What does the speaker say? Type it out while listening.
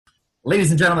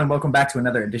Ladies and gentlemen, welcome back to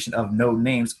another edition of No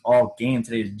Names All Game.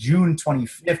 Today is June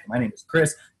 25th. My name is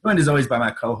Chris, joined as always by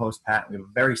my co-host Pat. We have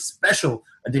a very special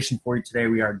edition for you today.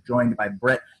 We are joined by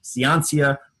Brett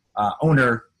Ciancia,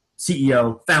 owner,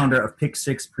 CEO, founder of Pick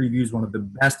Six Previews, one of the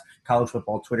best college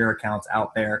football Twitter accounts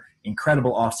out there.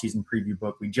 Incredible off-season preview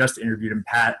book. We just interviewed him,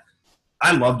 Pat.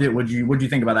 I loved it. What'd you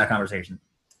think about that conversation?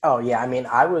 Oh, yeah. I mean,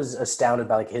 I was astounded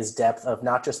by his depth of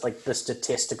not just the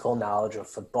statistical knowledge of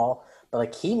football,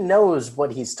 but he knows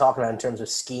what he's talking about in terms of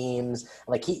schemes.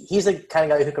 He's the kind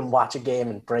of guy who can watch a game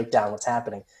and break down what's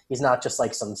happening. He's not just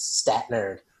some stat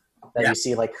nerd that you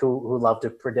see who love to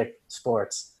predict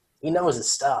sports. He knows his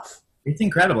stuff. It's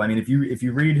incredible. I mean, if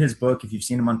you read his book, if you've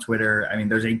seen him on Twitter, I mean,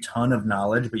 there's a ton of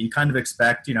knowledge, but you kind of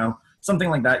expect, something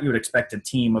like that, you would expect a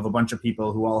team of a bunch of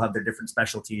people who all have their different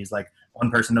specialties. Like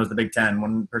one person knows the Big Ten,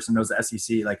 one person knows the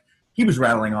SEC. He was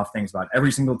rattling off things about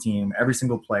every single team, every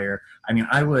single player. I mean,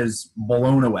 I was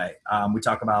blown away. We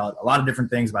talk about a lot of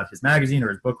different things about his magazine, or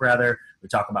his book rather. We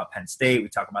talk about Penn State. We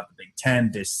talk about the Big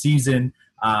Ten this season.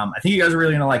 I think you guys are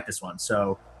really going to like this one.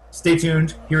 So stay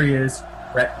tuned. Here he is,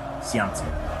 Brett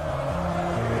Ciancia.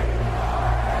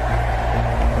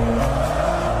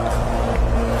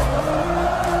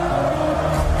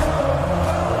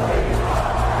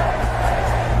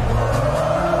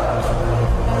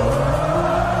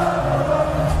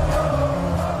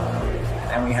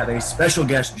 A special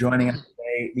guest joining us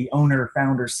today, the owner,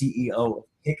 founder, CEO of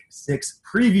Pick Six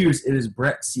Previews. It is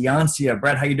Brett Ciancia.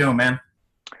 Brett, how you doing, man?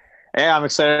 Hey, I'm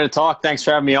excited to talk. Thanks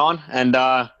for having me on. And,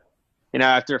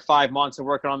 after 5 months of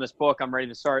working on this book, I'm ready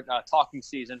to start talking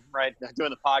season, right?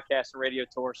 Doing the podcast and radio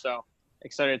tour. So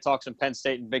excited to talk some Penn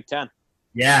State and Big Ten.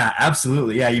 Yeah,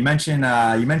 absolutely. Yeah, you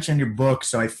mentioned your book.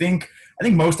 So I think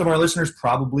most of our listeners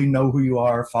probably know who you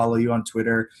are, follow you on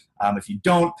Twitter. If you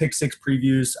don't, Pick Six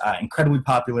Previews, incredibly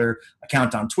popular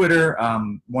account on Twitter,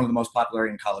 one of the most popular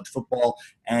in college football,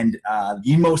 and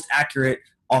the most accurate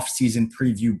off-season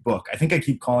preview book. I think I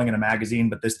keep calling it a magazine,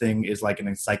 but this thing is like an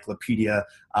encyclopedia.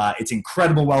 It's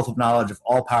incredible wealth of knowledge of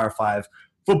all Power 5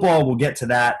 football. We'll get to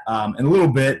that in a little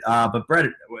bit. But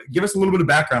Brett, give us a little bit of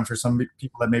background for some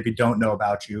people that maybe don't know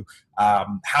about you.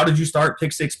 How did you start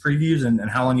Pick Six Previews, and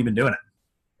how long have you been doing it?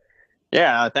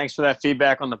 Yeah, thanks for that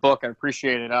feedback on the book. I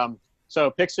appreciate it.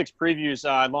 So Pick Six Previews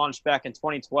launched back in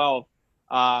 2012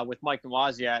 with Mike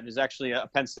Nwaziat, who's actually a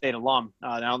Penn State alum.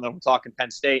 I don't know if we're talking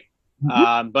Penn State.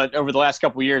 But over the last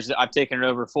couple of years, I've taken it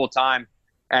over full time.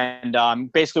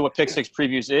 And basically what Pick Six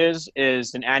Previews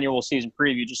is an annual season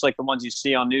preview, just like the ones you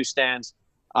see on newsstands.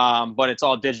 But it's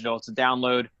all digital. It's a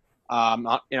download,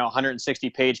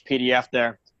 160-page PDF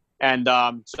there. And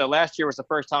so last year was the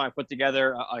first time I put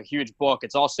together a huge book.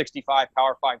 It's all 65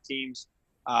 Power 5 teams,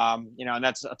 and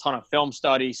that's a ton of film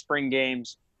study, spring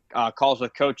games, calls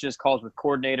with coaches, calls with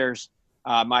coordinators,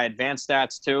 my advanced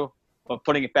stats too, but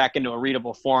putting it back into a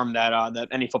readable form that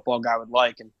any football guy would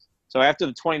like. And so after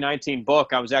the 2019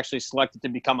 book, I was actually selected to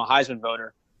become a Heisman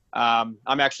voter. I'm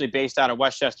actually based out of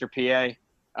Westchester,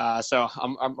 PA, so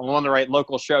I'm on the right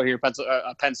local show here,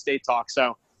 Penn State Talk.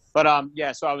 So. But,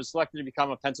 so I was selected to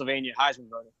become a Pennsylvania Heisman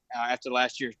voter after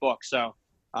last year's book. So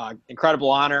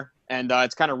incredible honor. And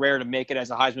it's kind of rare to make it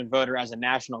as a Heisman voter as a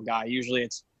national guy. Usually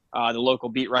it's the local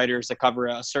beat writers that cover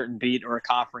a certain beat or a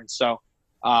conference. So,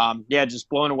 just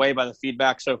blown away by the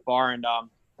feedback so far. And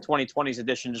 2020's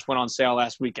edition just went on sale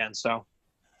last weekend. So.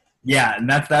 Yeah, and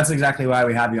that's exactly why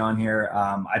we have you on here.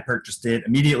 I purchased it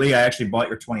immediately. I actually bought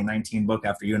your 2019 book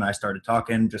after you and I started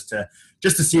talking just to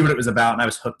see what it was about, and I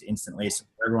was hooked instantly. So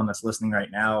for everyone that's listening right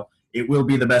now, it will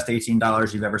be the best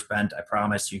 $18 you've ever spent. I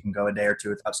promise. You can go a day or two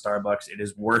without Starbucks. It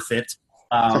is worth it.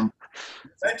 You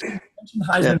mentioned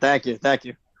Heisman. Yeah, thank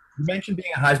you. You mentioned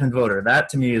being a Heisman voter. That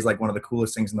to me is like one of the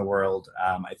coolest things in the world.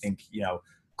 I think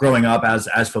growing up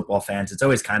as football fans, it's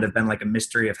always kind of been like a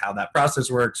mystery of how that process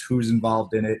works, who's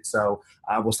involved in it. So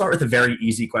we'll start with a very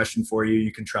easy question for you.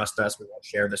 You can trust us. We won't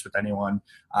share this with anyone.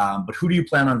 But who do you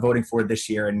plan on voting for this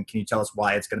year? And can you tell us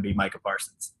why it's going to be Micah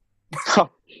Parsons?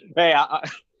 Hey,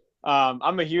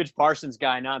 I'm a huge Parsons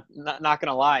guy, not going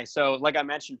to lie. So like I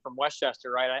mentioned, from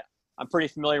Westchester, right, I'm pretty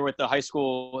familiar with the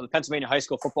Pennsylvania high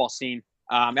school football scene.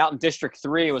 Out in District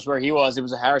 3 was where he was. It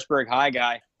was a Harrisburg High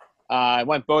guy. It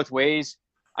went both ways.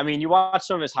 I mean, you watch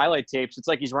some of his highlight tapes, it's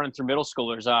like he's running through middle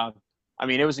schoolers.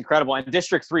 It was incredible. And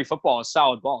District 3 football is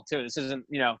solid ball, too. This isn't,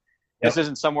 This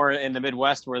isn't somewhere in the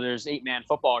Midwest where there's 8-man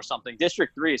football or something.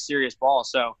 District 3 is serious ball.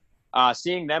 So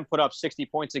seeing them put up 60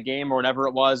 points a game or whatever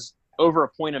it was, over a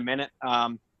point a minute,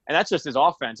 and that's just his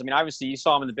offense. I mean, obviously, you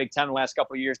saw him in the Big Ten the last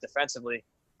couple of years defensively,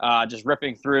 just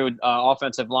ripping through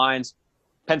offensive lines.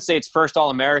 Penn State's first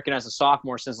All-American as a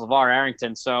sophomore since LeVar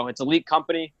Arrington. So it's elite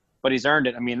company. but he's earned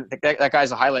it. I mean, that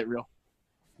guy's a highlight reel.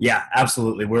 Yeah,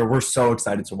 absolutely. We're so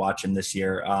excited to watch him this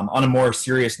year. On a more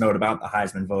serious note about the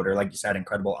Heisman voter, like you said,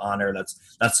 incredible honor.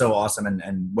 That's so awesome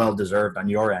and well deserved on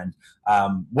your end.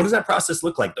 What does that process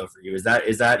look like though for you? Is that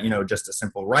just a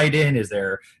simple write-in? Is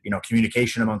there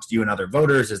communication amongst you and other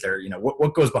voters? Is there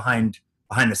what goes behind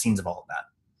the scenes of all of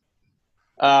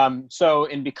that? So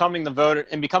in becoming a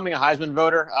Heisman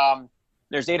voter,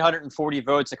 there's 840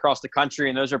 votes across the country,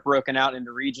 and those are broken out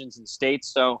into regions and states.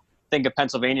 So think of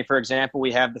Pennsylvania, for example.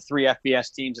 We have the 3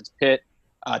 FBS teams. It's Pitt,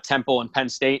 Temple, and Penn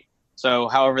State. So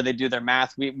however they do their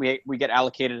math, we get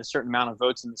allocated a certain amount of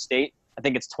votes in the state. I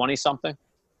think it's 20-something.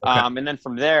 Okay. And then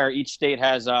from there, each state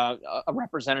has a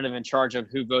representative in charge of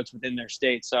who votes within their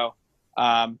state. So,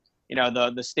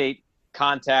 the state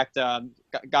contact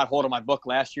got hold of my book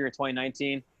last year,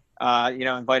 2019,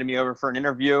 invited me over for an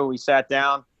interview. We sat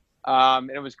down. And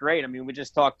it was great. I mean, we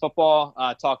just talked football,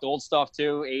 talked old stuff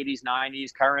too, 80s,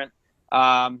 90s, current.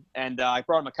 And I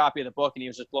brought him a copy of the book, and he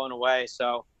was just blown away.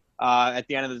 So at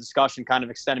the end of the discussion, kind of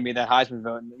extended me that Heisman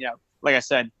vote. And, like I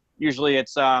said, usually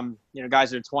it's,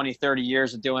 guys that are 20, 30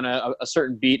 years of doing a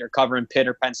certain beat or covering Pitt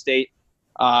or Penn State.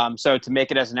 So to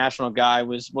make it as a national guy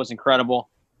was incredible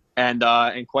and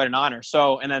quite an honor.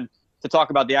 So, and then to talk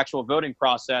about the actual voting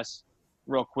process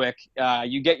real quick,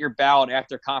 you get your ballot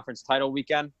after conference title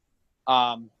weekend.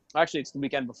 Actually, it's the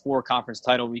weekend before conference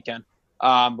title weekend.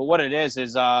 But what it is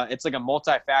it's like a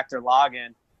multi-factor login.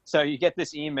 So you get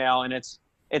this email, and it's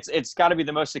got to be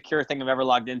the most secure thing I've ever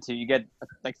logged into. You get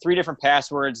like 3 different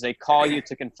passwords. They call you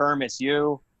to confirm it's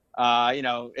you.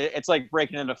 It's like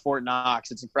breaking into Fort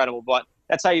Knox. It's incredible, but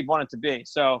that's how you'd want it to be.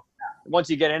 So once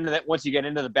you get into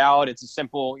the ballot, it's a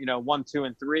simple, 1, 2,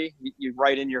 and 3. You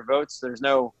write in your votes. There's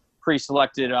no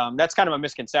pre-selected. That's kind of a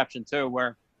misconception too,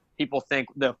 where people think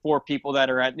the 4 people that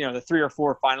are at, the 3 or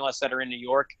 4 finalists that are in New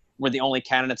York were the only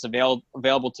candidates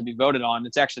available to be voted on.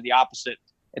 It's actually the opposite.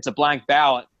 It's a blank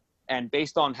ballot. And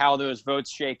based on how those votes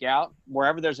shake out,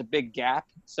 wherever there's a big gap,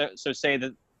 so say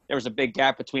that there was a big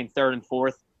gap between 3rd and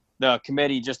 4th, the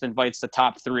committee just invites the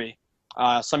top 3.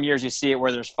 Some years you see it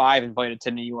where there's 5 invited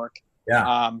to New York.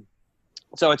 Yeah.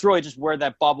 So it's really just where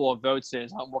that bubble of votes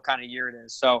is, what kind of year it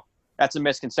is. So that's a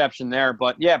misconception there.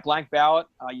 But yeah, blank ballot,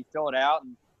 you fill it out,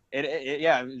 and it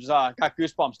was got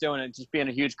goosebumps doing it. Just being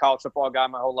a huge college football guy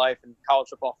my whole life and college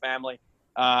football family,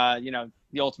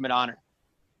 the ultimate honor.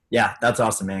 Yeah, that's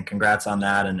awesome, man. Congrats on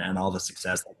that and all the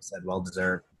success. Like I said, well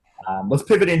deserved. Let's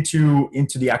pivot into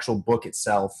the actual book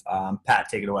itself. Pat,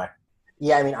 take it away.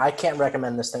 Yeah, I mean, I can't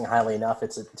recommend this thing highly enough.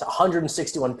 It's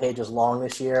 161 pages long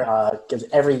this year. Gives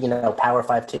every Power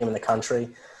 5 team in the country.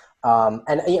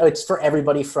 And it's for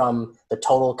everybody from the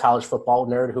total college football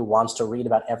nerd who wants to read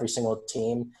about every single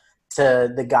team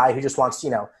to the guy who just wants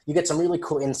to, you get some really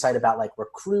cool insight about like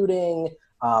recruiting,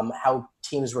 how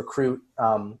teams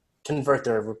convert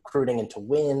their recruiting into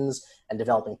wins and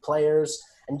developing players.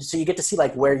 And so you get to see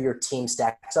like where your team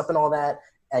stacks up and all that.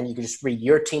 And you can just read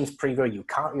your team's preview,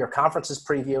 your conference's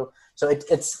preview. So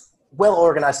it's well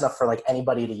organized enough for like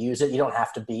anybody to use it. You don't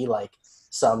have to be like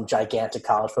some gigantic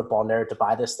college football nerd to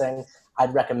buy this thing.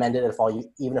 I'd recommend it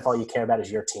even if all you care about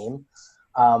is your team.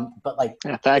 But like,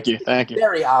 yeah, thank you.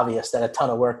 Very obvious that a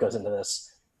ton of work goes into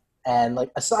this. And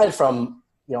like, aside from,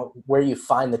 where you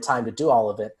find the time to do all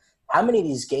of it, how many of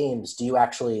these games do you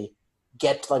actually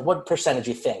get to, like, what percentage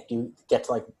you think do you get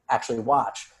to like actually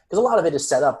watch? Because a lot of it is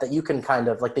set up that you can kind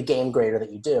of like the game grader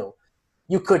that you do,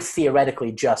 you could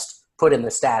theoretically just put in the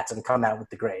stats and come out with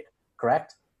the grade,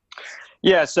 correct?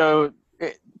 Yeah. So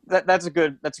that's a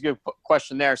good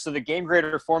question there. So the game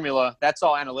grader formula, that's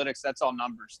all analytics, that's all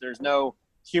numbers. There's no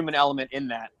human element in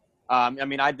that.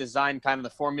 I designed kind of the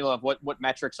formula of what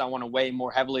metrics I want to weigh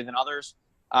more heavily than others.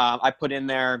 I put in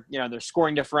there, their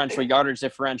scoring differential, yardage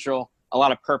differential, a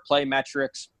lot of per play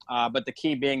metrics. But the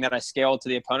key being that I scaled to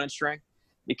the opponent's strength,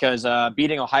 because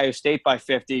beating Ohio State by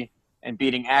 50 and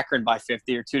beating Akron by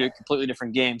 50 are 2 completely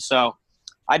different games. So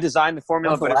I designed the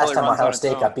formula. But last time Ohio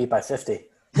State got beat by 50.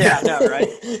 Yeah, I know, right?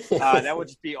 That would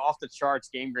just be off the charts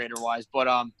game grader wise. But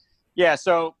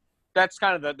so that's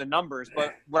kind of the numbers.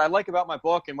 But what I like about my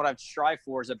book and what I've strived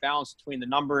for is a balance between the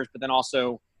numbers, but then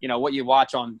also, what you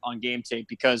watch on game tape,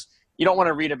 because you don't want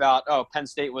to read about, Penn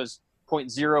State was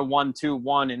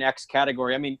 0.0121 in X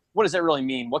category. I mean, what does that really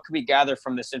mean? What could we gather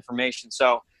from this information?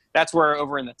 So that's where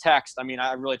over in the text,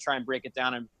 I really try and break it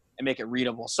down and make it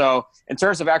readable. So in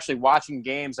terms of actually watching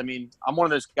games, I'm one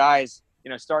of those guys,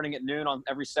 starting at noon on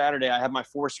every Saturday, I have my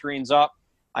 4 screens up.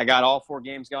 I got all 4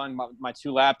 games going, my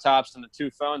 2 laptops and the 2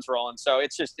 phones rolling. So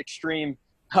it's just extreme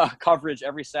coverage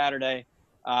every Saturday.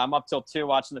 I'm up till 2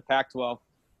 watching the Pac-12.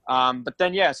 But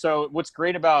then, so what's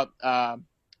great about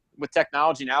with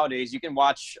technology nowadays, you can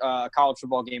watch a college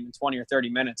football game in 20 or 30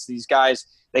 minutes. These guys,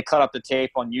 they cut up the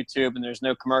tape on YouTube, and there's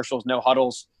no commercials, no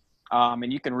huddles,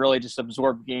 and you can really just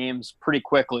absorb games pretty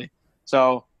quickly.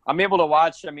 So I'm able to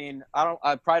watch. I mean,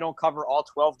 I probably don't cover all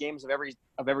 12 games of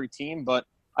every team, but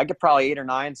I get probably 8 or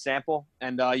 9 sample,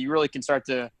 and you really can start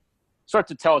to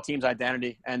tell a team's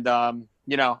identity. And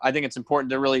I think it's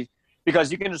important to really,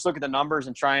 because you can just look at the numbers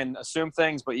and try and assume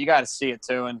things, but you got to see it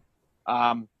too. And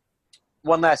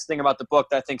one last thing about the book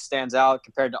that I think stands out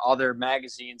compared to other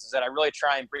magazines is that I really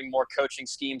try and bring more coaching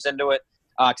schemes into it.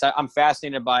 Because I'm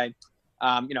fascinated by, in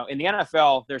the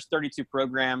NFL, there's 32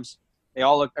 programs. They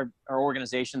all are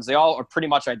organizations. They all are pretty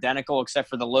much identical except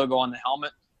for the logo on the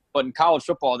helmet. But in college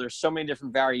football, there's so many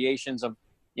different variations of,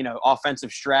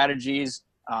 offensive strategies,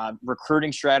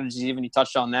 recruiting strategies. Even you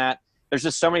touched on that. There's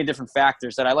just so many different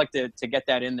factors that I like to get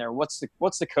that in there. What's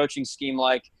the coaching scheme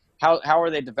like? How are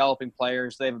they developing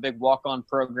players? They have a big walk-on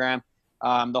program,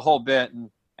 the whole bit,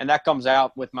 and that comes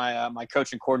out with my my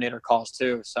coach and coordinator calls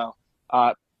too. So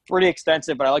pretty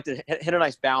extensive, but I like to hit a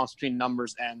nice balance between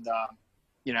numbers and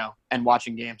and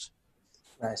watching games.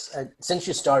 Nice. Since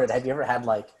you started, have you ever had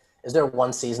is there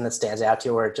one season that stands out to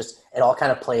you where it all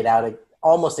kind of played out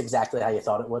almost exactly how you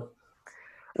thought it would?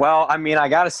 Well, I mean, I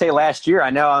got to say last year, I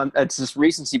know it's just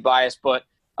recency bias, but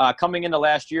coming into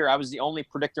last year, I was the only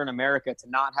predictor in America to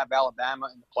not have Alabama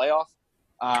in the playoff.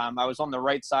 I was on the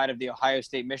right side of the Ohio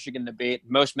State-Michigan debate.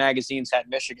 Most magazines had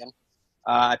Michigan.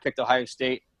 I picked Ohio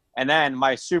State. And then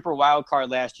my super wild card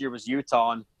last year was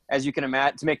Utah, and as you can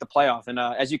imagine, to make the playoff. And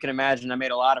as you can imagine, I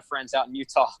made a lot of friends out in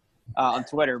Utah on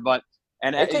Twitter.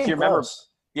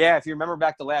 If you remember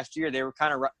back to last year, they were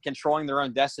kind of controlling their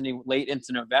own destiny late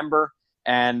into November.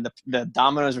 And the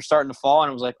dominoes were starting to fall, and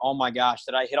it was like, oh my gosh,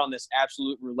 did I hit on this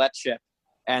absolute roulette chip?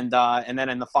 And then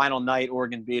in the final night,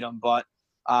 Oregon beat them. But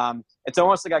it's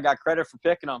almost like I got credit for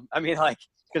picking them. I mean,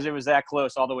 because it was that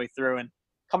close all the way through. And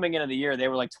coming into the year, they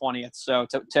were 20th. So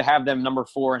to have them number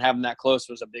 4 and have them that close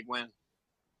was a big win.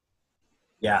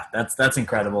 Yeah, that's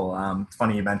incredible. It's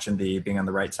funny you mentioned being on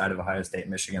the right side of Ohio State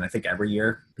and Michigan. I think every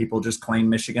year people just claim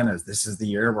Michigan as this is the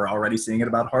year. We're already seeing it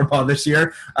about Harbaugh this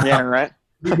year. Yeah, right.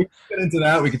 We can get into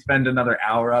that. We could spend another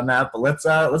hour on that, but let's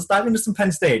dive into some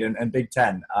Penn State and Big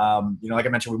Ten. Like I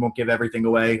mentioned, we won't give everything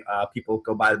away. People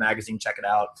go buy the magazine, check it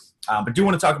out. But do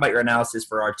want to talk about your analysis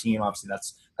for our team. Obviously,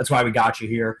 that's why we got you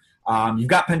here. You've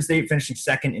got Penn State finishing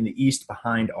second in the East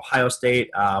behind Ohio State.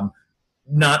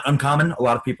 Not uncommon. A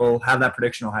lot of people have that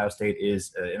prediction. Ohio State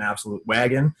is an absolute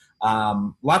wagon.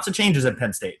 Lots of changes at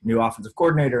Penn State. New offensive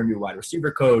coordinator, new wide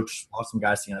receiver coach, lost some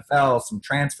guys to the NFL, some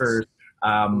transfers.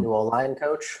 New O-line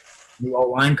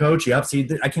coach. Yep. See,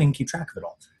 I can't even keep track of it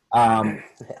all.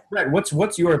 Right.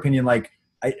 What's your opinion?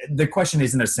 The question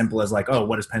isn't as simple as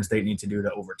what does Penn State need to do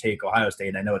to overtake Ohio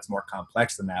State? I know it's more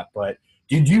complex than that, but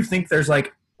do you think there's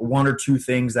one or two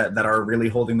things that are really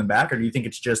holding them back, or do you think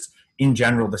it's just in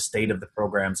general the state of the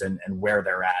programs and where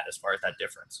they're at as far as that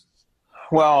difference?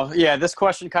 Well, yeah, this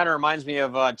question kind of reminds me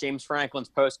of James Franklin's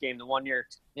post game the one year,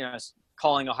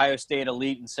 calling Ohio State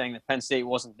elite and saying that Penn State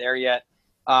wasn't there yet.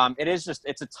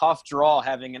 It's a tough draw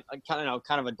having kind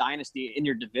of a dynasty in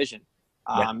your division.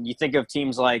 You think of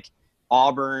teams like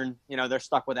Auburn, they're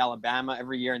stuck with Alabama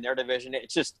every year in their division.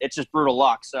 It's just brutal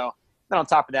luck. So then on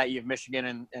top of that, you have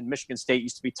Michigan and Michigan State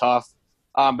used to be tough.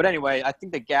 But anyway, I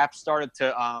think the gap started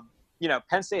to,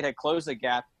 Penn State had closed the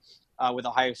gap with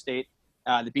Ohio State.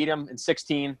 They beat them in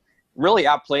 16. Really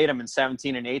outplayed them in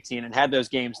 17 and 18 and had those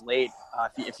games late.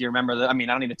 If you remember that, I mean,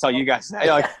 I don't need to tell you guys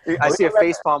that. I see a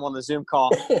facepalm on the Zoom call.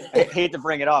 I hate to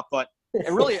bring it up, but it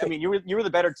really, I mean, you were the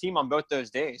better team on both those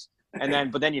days.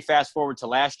 But then you fast forward to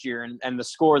last year and the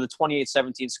score, the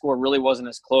 28-17 score really wasn't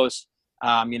as close.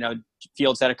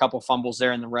 Fields had a couple fumbles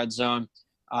there in the red zone.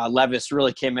 Levis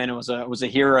really came in and was a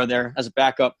hero there as a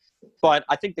backup. But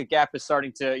I think the gap is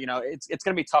starting to, it's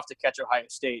going to be tough to catch Ohio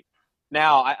State.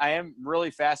 Now, I am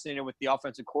really fascinated with the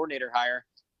offensive coordinator hire.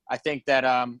 I think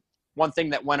that one thing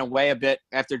that went away a bit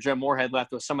after Joe Moorhead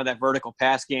left was some of that vertical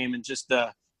pass game and just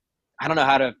I don't know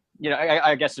how to,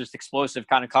 I guess just explosive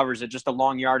kind of covers it, just the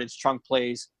long yardage chunk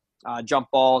plays, jump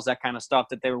balls, that kind of stuff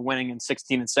that they were winning in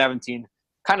 16 and 17.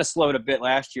 Kind of slowed a bit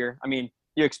last year. I mean,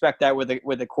 you expect that with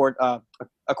a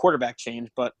quarterback change,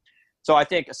 but so I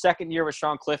think a second year with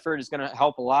Sean Clifford is going to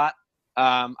help a lot.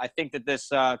 I think that this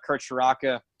Kurt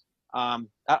Shiraka, I'm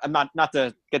not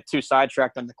to get too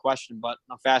sidetracked on the question, but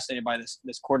I'm fascinated by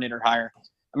this coordinator hire. I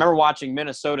remember watching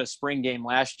Minnesota's spring game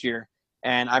last year,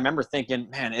 and I remember thinking,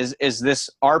 man, is this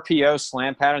RPO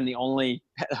slant pattern the only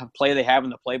play they have in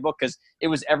the playbook? Because it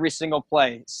was every single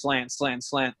play, slant.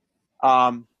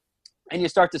 And you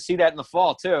start to see that in the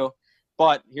fall too.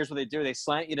 But here's what they do. They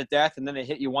slant you to death, and then they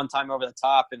hit you one time over the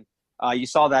top. And you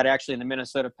saw that actually in the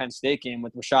Minnesota-Penn State game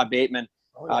with Rashad Bateman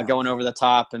going over the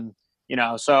top. And,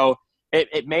 so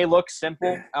it may look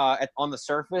simple on the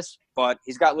surface, but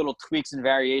he's got little tweaks and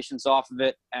variations off of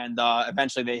it, and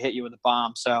eventually they hit you with a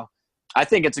bomb. So I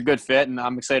think it's a good fit, and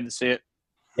I'm excited to see it.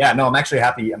 Yeah, no, I'm actually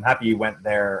happy. I'm happy you went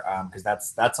there because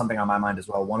that's something on my mind as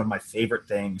well. One of my favorite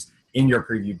things in your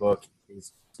preview book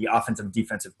is the offensive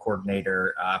defensive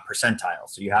coordinator percentile.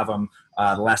 So you have them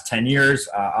the last 10 years,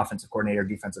 offensive coordinator,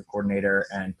 defensive coordinator,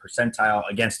 and percentile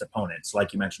against opponents.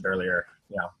 Like you mentioned earlier,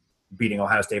 beating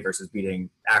Ohio State versus beating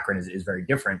Akron is very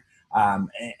different.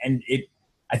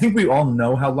 I think we all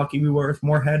know how lucky we were with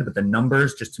Moorhead, but the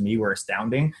numbers just to me were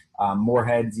astounding.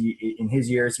 Moorhead, in his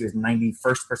years, he was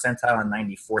 91st percentile and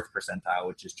 94th percentile,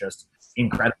 which is just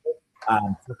incredible.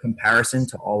 For comparison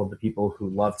to all of the people who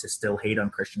love to still hate on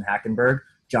Christian Hackenberg,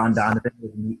 John Donovan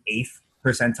was in the 8th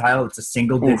percentile. It's a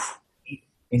single digit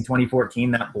in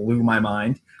 2014. That blew my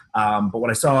mind. But what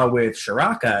I saw with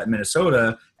Ciarrocca at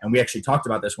Minnesota, and we actually talked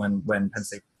about this when Penn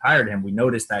State hired him, we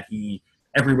noticed that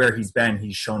everywhere he's been,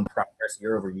 he's shown progress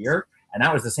year over year. And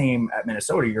that was the same at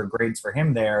Minnesota. Your grades for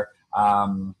him there, I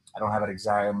don't have it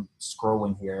exact. I'm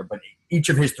scrolling here, but each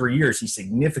of his 3 years, he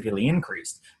significantly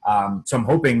increased. So I'm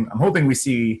hoping we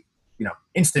see,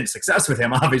 instant success with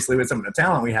him, obviously with some of the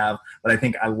talent we have, but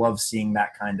I love seeing that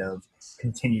kind of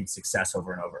continued success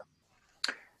over and over.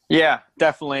 Yeah,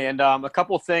 definitely. And a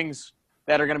couple of things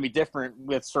that are going to be different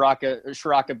with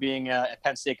Ciarrocca being at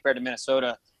Penn State compared to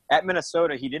Minnesota. At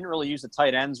Minnesota, he didn't really use the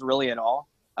tight ends really at all.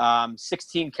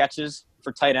 16 catches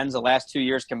for tight ends the last 2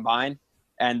 years combined.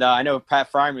 And I know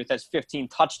Pat Freiermuth has 15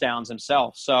 touchdowns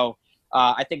himself. So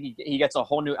I think he gets a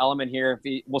whole new element here.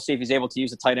 We'll see if he's able to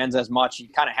use the tight ends as much. You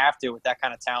kind of have to with that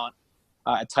kind of talent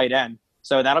at tight end.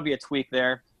 So that'll be a tweak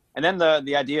there. And then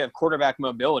the idea of quarterback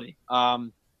mobility.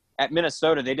 At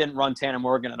Minnesota, they didn't run Tanner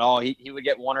Morgan at all. He would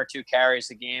get 1 or 2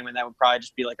 carries a game, and that would probably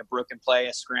just be like a broken play,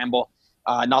 a scramble,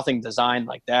 nothing designed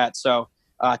like that. So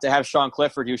to have Sean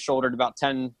Clifford, who shouldered about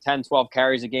 10, 12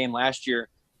 carries a game last year,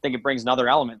 I think it brings another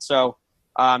element. So,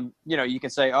 you can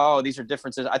say, oh, these are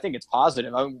differences. I think it's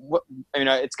positive.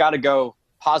 It's got to go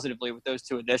positively with those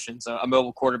two additions, a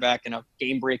mobile quarterback and a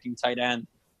game-breaking tight end.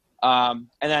 And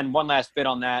then one last bit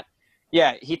on that.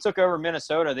 Yeah, he took over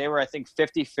Minnesota. They were, I think,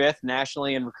 55th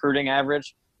nationally in recruiting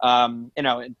average. And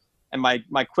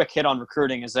my quick hit on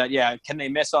recruiting is that, can they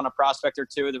miss on a prospect or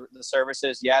two, the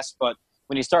services? Yes, but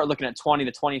when you start looking at 20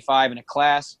 to 25 in a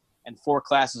class and 4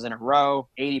 classes in a row,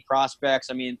 80 prospects,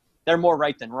 they're more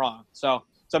right than wrong. So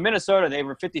Minnesota, they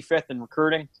were 55th in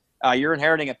recruiting. You're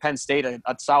inheriting at Penn State a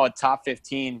solid top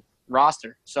 15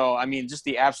 roster. So, just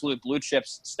the absolute blue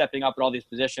chips stepping up at all these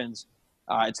positions.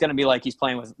 It's going to be like he's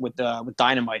playing with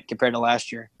dynamite compared to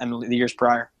last year and the years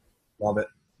prior. Love it.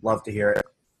 Love to hear it.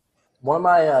 One of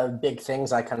my big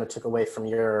things I kind of took away from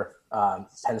your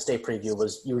Penn State preview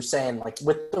was you were saying, like,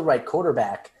 with the right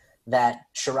quarterback, that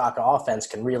Ciarrocca offense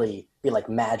can really be like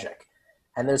magic.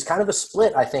 And there's kind of a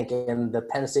split, I think, in the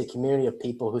Penn State community of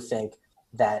people who think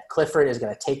that Clifford is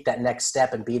going to take that next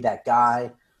step and be that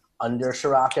guy under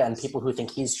Ciarrocca, and people who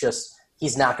think he's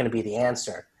not going to be the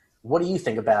answer. What do you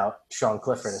think about Sean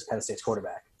Clifford as Penn State's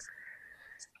quarterback?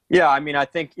 Yeah, I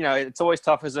think, it's always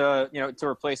tough as to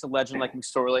replace a legend like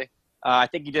McSorley. I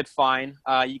think he did fine.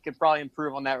 You could probably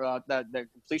improve on that the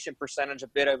completion percentage a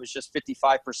bit. It was just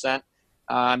 55%.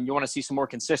 You want to see some more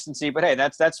consistency, but hey,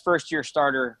 that's first-year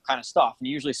starter kind of stuff. And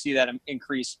you usually see that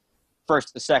increase first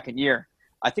to the second year.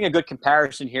 I think a good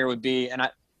comparison here would be, and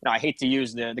I hate to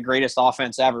use the greatest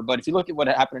offense ever, but if you look at what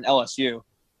happened in LSU,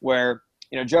 where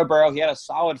Joe Burrow, he had a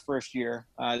solid first year.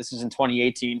 This is in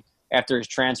 2018 after his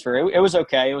transfer. It was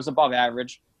okay. It was above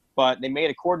average, but they made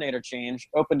a coordinator change,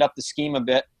 opened up the scheme a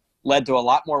bit, led to a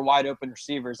lot more wide open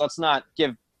receivers. Let's not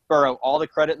give Burrow all the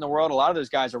credit in the world. A lot of those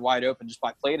guys are wide open just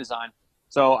by play design.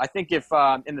 So I think if,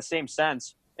 in the same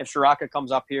sense, if Ciarrocca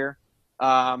comes up here,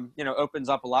 opens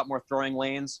up a lot more throwing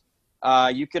lanes,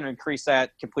 you can increase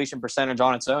that completion percentage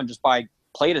on its own just by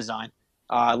play design.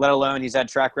 Let alone he's had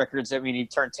track records. He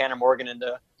turned Tanner Morgan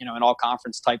into, an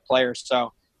all-conference type player.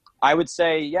 So I would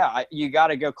say, you got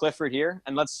to go Clifford here,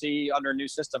 and let's see under a new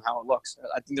system how it looks.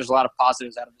 I think there's a lot of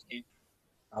positives out of this game.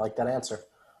 I like that answer.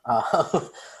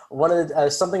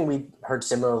 Something we heard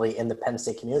similarly in the Penn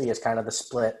State community is kind of the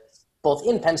split, both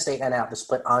in Penn State and out, the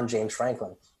split on James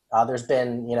Franklin. There's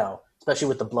been, especially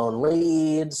with the blown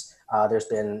leads, there's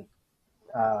been,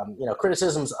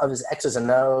 criticisms of his X's and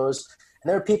O's. And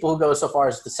there are people who go so far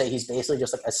as to say he's basically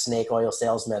just like a snake oil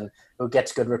salesman who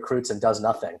gets good recruits and does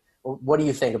nothing. What do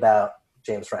you think about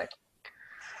James Frank?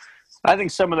 I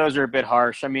think some of those are a bit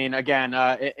harsh. I mean, again,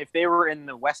 if they were in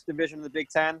the West Division of the Big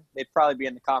Ten, they'd probably be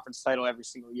in the conference title every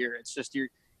single year. It's just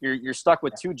you're stuck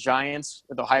with two giants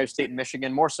with Ohio State and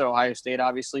Michigan, more so Ohio State,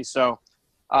 obviously. So,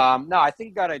 no, I think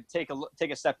you got to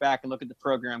take a step back and look at the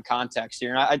program context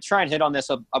here. And I try and hit on this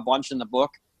a bunch in the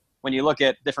book. When you look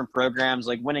at different programs,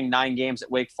 like winning 9 games at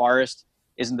Wake Forest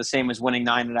isn't the same as winning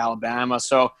 9 at Alabama.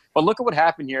 So, but look at what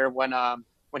happened here when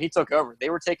he took over. They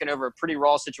were taking over a pretty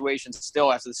raw situation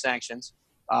still after the sanctions.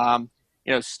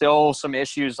 Still some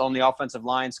issues on the offensive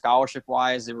line,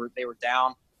 scholarship-wise. They were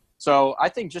down. So I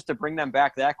think just to bring them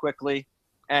back that quickly,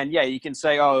 and, yeah, you can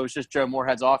say, oh, it was just Joe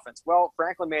Moorhead's offense. Well,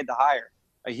 Franklin made the hire.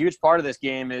 A huge part of this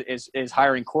game is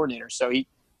hiring coordinators. So he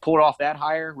pulled off that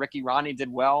hire. Ricky Ronnie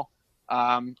did well.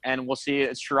 And we'll see.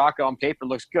 Ciarrocca on paper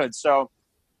looks good. So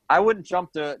I wouldn't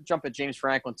jump at James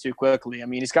Franklin too quickly. I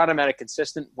mean, he's got him at a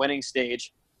consistent winning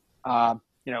stage.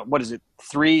 What is it?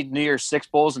 3 New Year's Six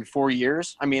Bowls in 4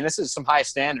 years. I mean, this is some high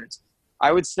standards.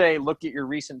 I would say look at your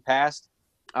recent past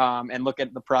and look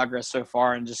at the progress so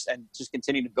far, and just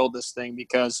continue to build this thing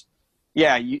because,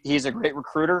 yeah, he's a great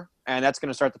recruiter, and that's going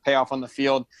to start to pay off on the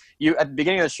field. At the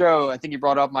beginning of the show, I think you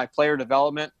brought up my player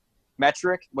development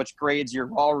metric, which grades your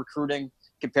raw recruiting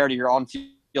compared to your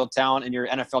on-field talent and your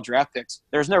NFL draft picks.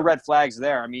 There's no red flags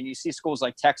there. I mean, you see schools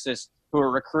like Texas who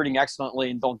are recruiting excellently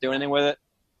and don't do anything with it.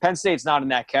 Penn State's not in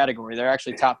that category. They're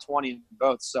actually top 20 in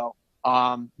both. So,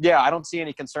 I don't see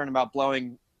any concern about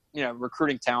blowing,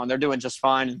 recruiting talent. They're doing just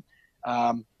fine.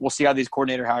 And we'll see how these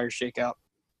coordinator hires shake out.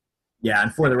 Yeah,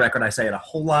 and for the record, I say it a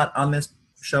whole lot on this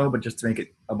show, but just to make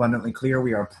it abundantly clear,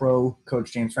 we are pro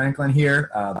Coach James Franklin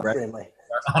here.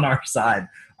 On our side.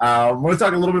 I want to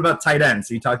talk a little bit about tight ends.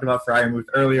 So you talked about Freiermuth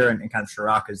earlier and kind of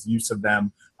Ciarrocca's use of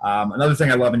them. Another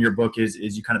thing I love in your book is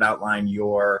you kind of outline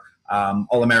your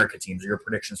All-America teams, or your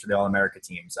predictions for the All-America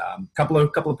teams. Couple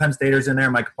of Penn Staters in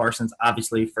there. Micah Parsons,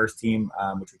 obviously, first team,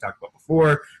 which we talked about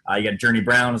before. You got Journey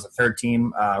Brown as a third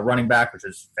team running back, which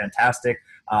is fantastic.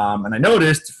 And I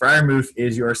noticed Freiermuth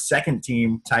is your second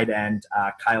team tight end.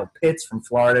 Kyle Pitts from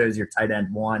Florida is your tight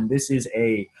end 1. This is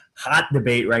a hot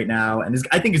debate right now, and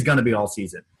I think is going to be all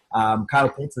season. Kyle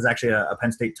Pitts is actually a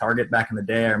Penn State target back in the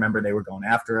day. I remember they were going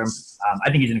after him.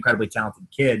 I think he's an incredibly talented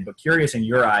kid, but curious in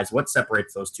your eyes, what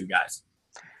separates those two guys?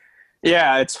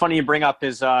 Yeah, it's funny you bring up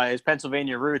his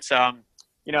Pennsylvania roots.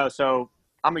 So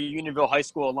I'm a Unionville High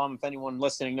School alum. If anyone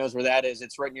listening knows where that is,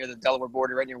 it's right near the Delaware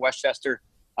border, right near Westchester.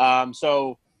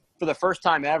 So for the first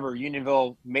time ever,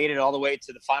 Unionville made it all the way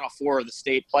to the Final Four of the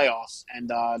state playoffs,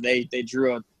 and they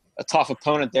drew a tough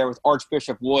opponent there with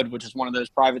Archbishop Wood, which is one of those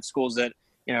private schools that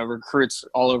recruits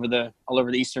all over the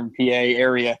Eastern PA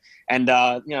area. And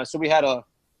so we had a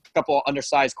couple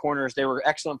undersized corners. They were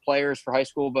excellent players for high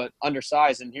school, but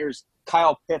undersized. And here's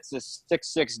Kyle Pitts, this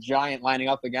 6'6" giant lining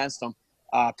up against them.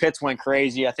 Pitts went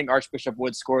crazy. I think Archbishop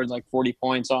Wood scored like 40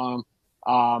 points on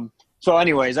him. So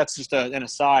anyways, that's just an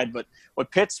aside. But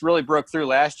what Pitts really broke through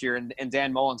last year in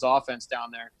Dan Mullen's offense down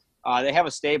there, they have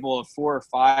a stable of 4 or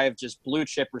 5 just blue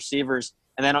chip receivers.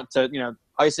 And then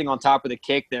icing on top of the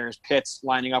cake there is Pitts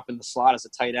lining up in the slot as a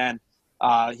tight end.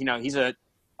 He's a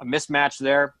mismatch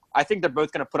there. I think they're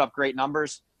both going to put up great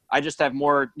numbers. I just have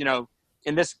more,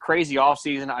 in this crazy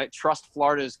offseason, I trust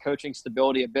Florida's coaching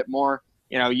stability a bit more.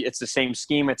 It's the same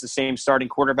scheme. It's the same starting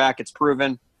quarterback. It's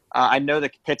proven. I know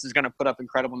that Pitts is going to put up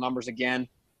incredible numbers again.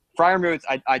 Freiermuth,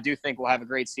 I do think will have a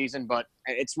great season, but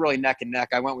it's really neck and neck.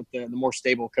 I went with the more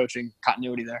stable coaching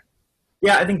continuity there.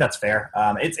 Yeah, I think that's fair.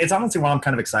 It's honestly why I'm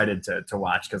kind of excited to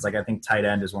watch, because I think tight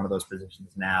end is one of those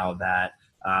positions now that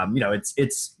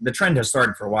it's the trend has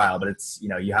started for a while, but it's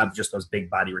you have just those big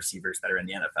body receivers that are in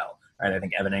the NFL, right? I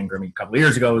think Evan Ingram a couple of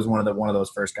years ago was one of those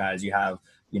first guys. You have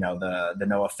the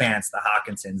Noah Fants, the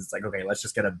Hawkinsons. It's like, okay, let's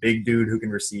just get a big dude who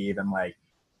can receive, and like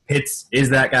Pitts is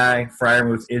that guy,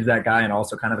 Freiermuth is that guy, and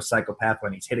also kind of a psychopath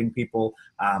when he's hitting people.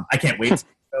 I can't wait to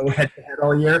go head to head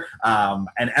all year,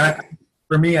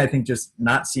 for me, I think just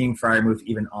not seeing Freiermuth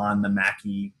even on the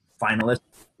Mackey finalist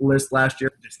list last year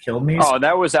just killed me. Oh,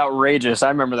 that was outrageous. I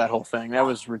remember that whole thing. That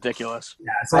was ridiculous.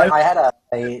 Yeah, so I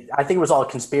think it was all a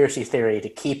conspiracy theory to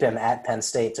keep him at Penn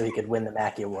State so he could win the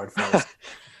Mackey Award first.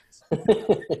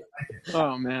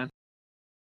 Oh, man.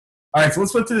 All right, so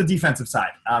let's flip to the defensive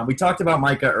side. We talked about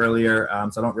Micah earlier,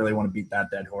 so I don't really want to beat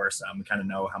that dead horse. We kind of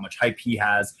know how much hype he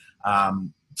has.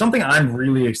 Something I'm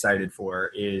really excited for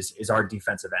is our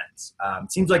defensive ends.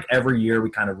 It seems like every year we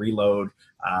kind of reload.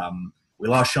 We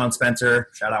lost Sean Spencer,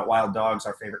 shout out Wild Dogs,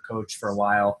 our favorite coach for a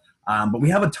while. But we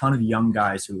have a ton of young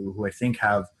guys who I think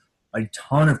have a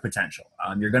ton of potential.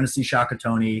 You're going to see Shaka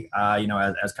Toney,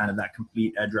 as kind of that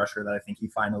complete edge rusher that I think he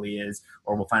finally is,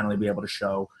 or will finally be able to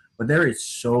show. But there is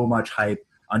so much hype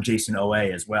on Jason Owe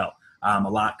as well. A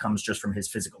lot comes just from his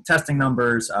physical testing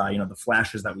numbers, the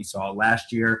flashes that we saw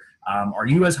last year. Are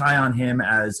you as high on him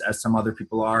as some other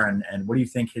people are, and what do you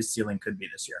think his ceiling could be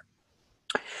this year?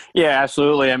 Yeah,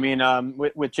 absolutely. I mean,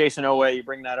 with Jason Owe, you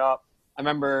bring that up. I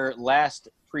remember last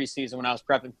preseason when I was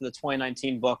prepping for the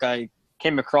 2019 book, I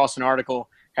came across an article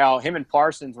how him and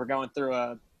Parsons were going through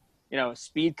a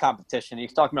speed competition.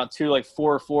 He's talking about two like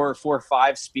 4.4,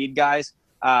 4.5 speed guys,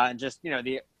 and just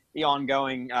the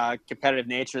ongoing competitive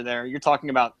nature there. You're talking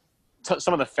about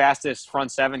some of the fastest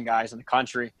front seven guys in the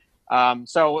country.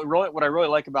 So what I really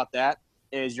like about that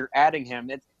is you're adding him.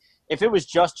 If it was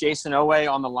just Jason Owe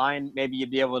on the line, maybe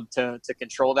you'd be able to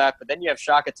control that. But then you have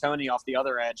Shaka Toney off the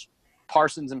other edge,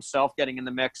 Parsons himself getting in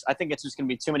the mix. I think it's just going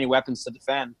to be too many weapons to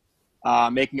defend,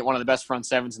 making it one of the best front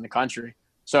sevens in the country.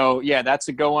 So, yeah, that's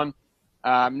a good one.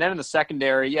 And then in the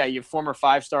secondary, you have former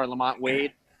five-star Lamont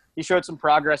Wade. He showed some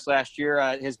progress last year.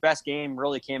 His best game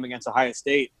really came against Ohio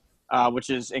State, which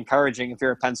is encouraging if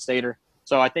you're a Penn Stater.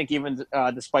 So I think even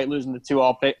despite losing the two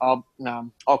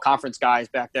all-conference guys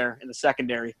back there in the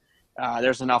secondary,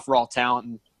 there's enough raw talent.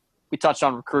 And we touched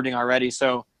on recruiting already.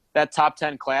 So that top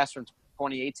 10 class from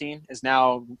 2018 is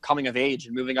now coming of age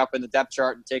and moving up in the depth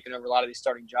chart and taking over a lot of these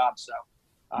starting jobs. So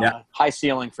high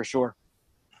ceiling for sure.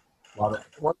 Love it.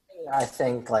 One thing I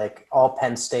think like all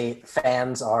Penn State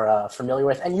fans are familiar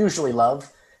with and usually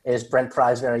love is Brent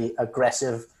Pry's very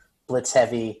aggressive,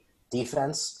 blitz-heavy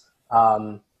defense.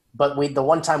 But the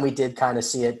one time we did kind of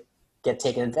see it get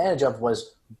taken advantage of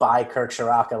was by Kirk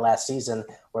Ciarrocca last season,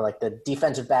 where like the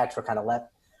defensive backs were kind of I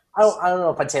don't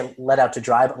know if I'd say let out to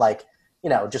dry, but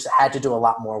just had to do a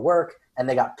lot more work and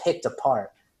they got picked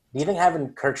apart. Do you think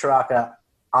having Kirk Ciarrocca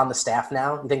on the staff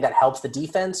now, you think that helps the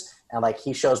defense and like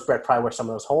he shows Brent Pry where some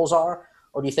of those holes are?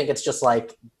 Or do you think it's just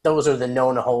like those are the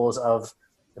known holes of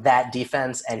that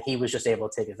defense and he was just able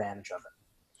to take advantage of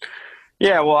it?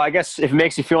 Yeah, well, I guess if it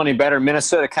makes you feel any better,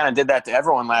 Minnesota kind of did that to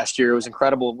everyone last year. It was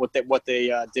incredible what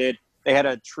they did. They had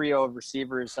a trio of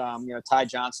receivers, Ty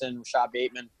Johnson, Rashad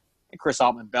Bateman, and Chris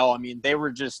Altman-Bell. I mean, they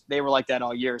were like that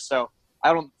all year. So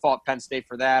I don't fault Penn State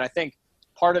for that. I think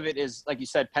part of it is, like you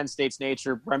said, Penn State's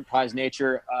nature, Brent Pry's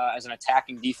nature as an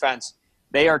attacking defense.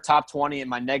 They are top 20 in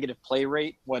my negative play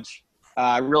rate, which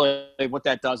really what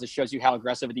that does is shows you how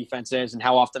aggressive a defense is and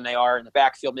how often they are in the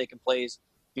backfield making plays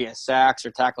via sacks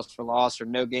or tackles for loss or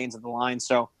no gains at the line.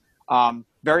 So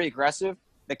very aggressive.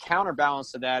 The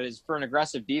counterbalance to that is for an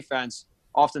aggressive defense,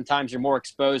 oftentimes you're more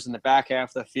exposed in the back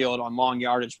half of the field on long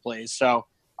yardage plays. So,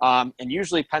 and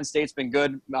usually Penn State's been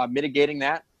good mitigating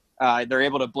that. They're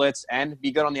able to blitz and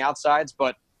be good on the outsides,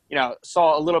 but,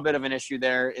 saw a little bit of an issue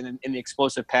there in the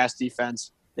explosive pass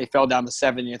defense. They fell down to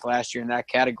 70th last year in that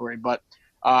category, but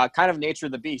kind of nature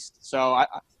of the beast. So,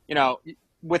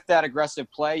 with that aggressive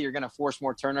play, you're going to force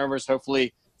more turnovers,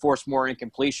 hopefully force more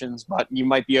incompletions, but you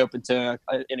might be open to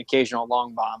an occasional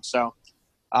long bomb. So,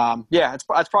 it's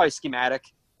probably schematic,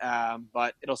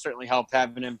 but it'll certainly help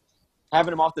having him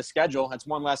off the schedule. That's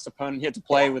one less opponent he had to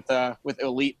play with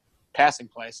elite passing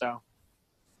play. So,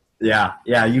 yeah.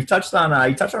 You touched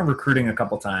on recruiting a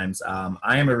couple times.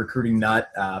 I am a recruiting nut.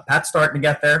 Pat's starting to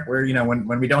get there. Where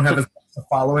when we don't have as much to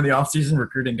follow in the offseason,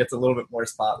 recruiting gets a little bit more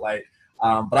spotlight.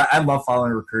 But I love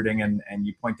following recruiting, and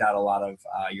you point out a lot of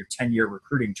your 10-year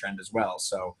recruiting trend as well.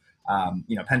 So,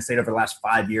 Penn State over the last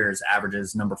 5 years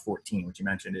averages number 14, which you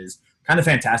mentioned is kind of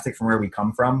fantastic from where we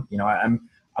come from.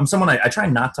 I'm someone I try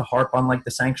not to harp on like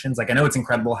the sanctions. Like I know it's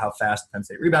incredible how fast Penn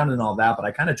State rebounded and all that, but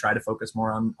I kind of try to focus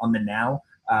more on the now.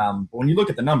 But when you look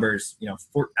at the numbers,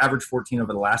 average 14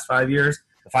 over the last 5 years.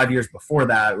 The 5 years before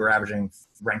that, we're averaging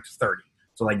ranked 30.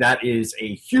 So like that is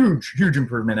a huge, huge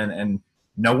improvement, and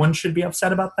no one should be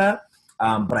upset about that.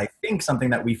 But I think something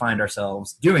that we find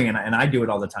ourselves doing, and I do it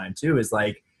all the time too, is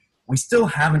like we still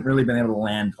haven't really been able to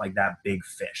land like that big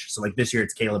fish. So like this year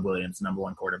it's Caleb Williams, the number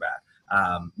one quarterback.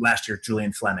 Last year,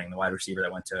 Julian Fleming, the wide receiver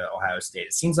that went to Ohio State.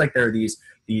 It seems like there are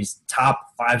these top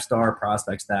 5-star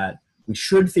prospects that we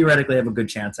should theoretically have a good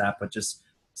chance at, but just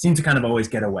seem to kind of always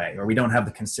get away, or we don't have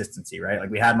the consistency, right? Like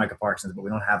we had Micah Parsons, but we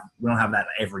don't have that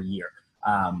every year.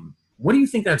 What do you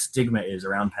think that stigma is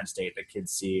around Penn State that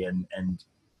kids see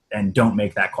and don't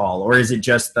make that call? Or is it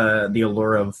just the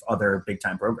allure of other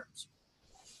big-time programs?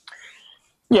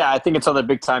 Yeah, I think it's other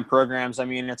big-time programs. I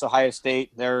mean, it's Ohio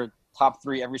State. They're top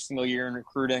 3 every single year in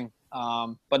recruiting.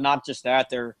 But not just that.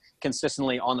 They're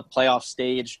consistently on the playoff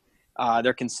stage.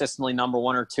 They're consistently number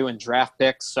 1 or 2 in draft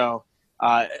picks. So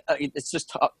it's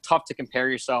just tough to compare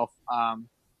yourself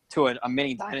to a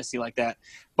mini dynasty like that.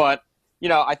 But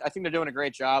I think they're doing a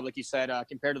great job, like you said,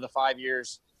 compared to the 5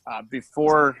 years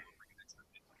before.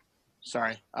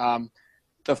 Sorry.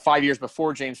 the 5 years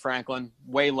before James Franklin,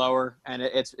 way lower, and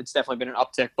it's definitely been an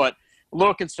uptick. But a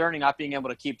little concerning not being able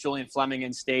to keep Julian Fleming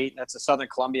in state. That's a Southern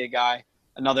Columbia guy.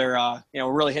 Another,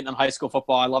 really hitting on high school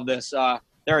football. I love this.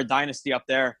 They're a dynasty up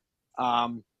there.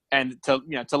 And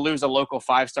to lose a local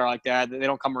 5-star like that, they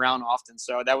don't come around often.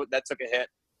 So that took a hit.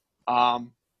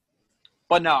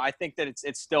 But no, I think that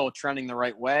it's still trending the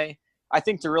right way. I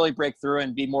think to really break through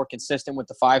and be more consistent with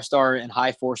the 5-star and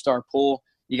high 4-star pool,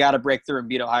 you got to break through and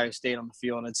beat Ohio State on the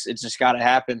field. It's just got to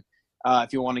happen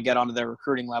if you want to get onto their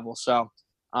recruiting level. So,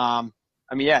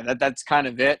 that's kind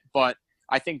of it. But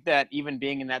I think that even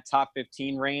being in that top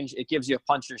 15 range, it gives you a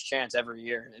puncher's chance every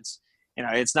year. It's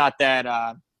not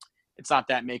that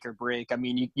make or break. I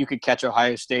mean, you could catch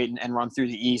Ohio State and run through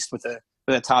the East with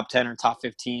a top 10 or top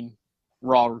 15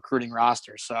 raw recruiting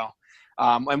roster. So,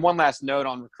 and one last note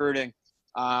on recruiting,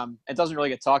 it doesn't really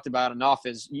get talked about enough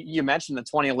is you mentioned the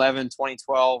 2011,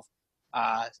 2012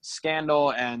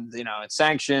 scandal and,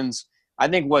 sanctions. I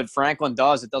think what Franklin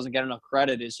does, it doesn't get enough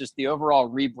credit, is just the overall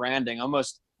rebranding.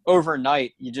 Almost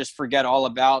overnight, you just forget all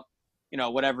about,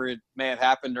 whatever it may have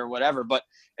happened or whatever. But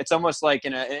it's almost like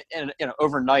in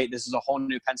overnight, this is a whole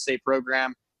new Penn State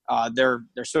program. Their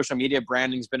social media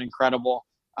branding has been incredible.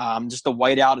 Just the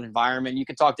whiteout environment. You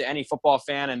can talk to any football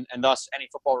fan and thus any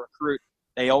football recruit.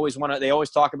 They always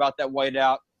talk about that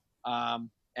whiteout.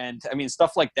 And I mean,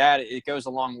 stuff like that, it goes a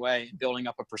long way in building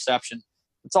up a perception.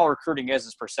 That's all recruiting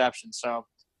is perception. So,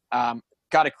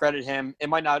 got to credit him. It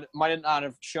might not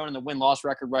have shown in the win-loss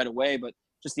record right away, but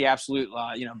just the absolute,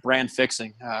 brand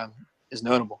fixing is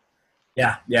notable.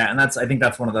 Yeah, and I think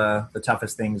that's one of the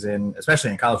toughest things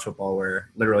especially in college football, where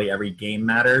literally every game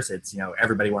matters. It's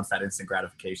everybody wants that instant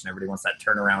gratification. Everybody wants that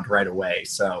turnaround right away.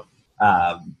 So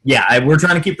we're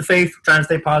trying to keep the faith, trying to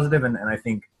stay positive, and I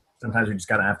think sometimes we just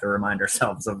gotta have to remind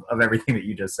ourselves of everything that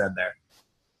you just said there.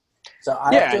 So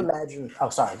I have to imagine. Oh,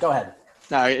 sorry. Go ahead.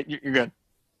 No, you're good.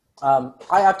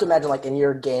 I have to imagine, like in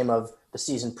your game of the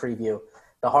season preview,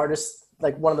 the hardest,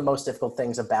 like one of the most difficult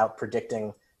things about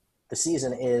predicting the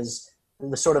season is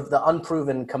the sort of the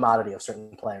unproven commodity of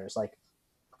certain players. Like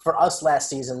for us last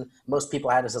season, most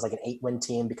people had us as like an 8-win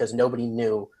team because nobody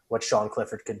knew what Sean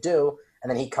Clifford could do.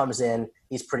 And then he comes in,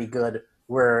 he's pretty good.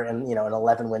 We're in, an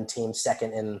 11-win team,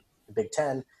 second in the Big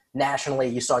Ten. Nationally,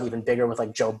 you saw it even bigger with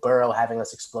like Joe Burrow having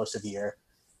this explosive year.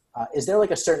 Is there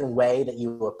like a certain way that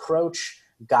you approach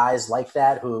guys like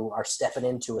that who are stepping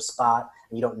into a spot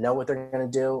and you don't know what they're going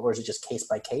to do, or is it just case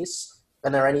by case?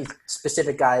 And are there any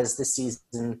specific guys this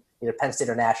season, either Penn State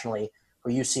or nationally,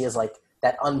 who you see as like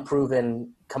that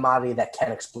unproven commodity that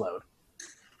can explode?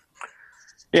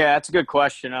 Yeah, that's a good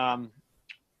question.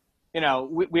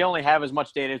 We only have as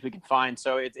much data as we can find,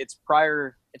 so it's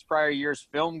prior years'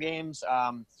 film games,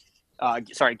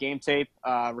 game tape,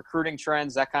 recruiting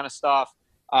trends, that kind of stuff.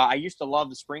 I used to love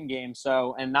the spring game,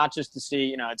 and not just to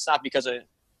see, it's not because of,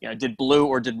 did blue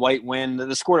or did white win.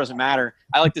 The score doesn't matter.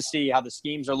 I like to see how the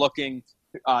schemes are looking,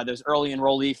 those early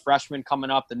enrollee freshmen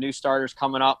coming up, the new starters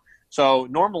coming up. So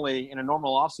normally in a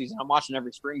normal offseason, I'm watching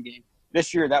every spring game.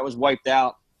 This year that was wiped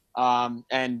out,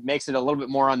 and makes it a little bit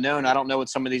more unknown. I don't know what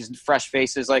some of these fresh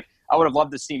faces, like I would have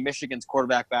loved to see Michigan's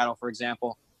quarterback battle, for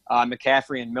example,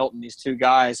 McCaffrey and Milton, these two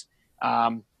guys,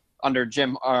 under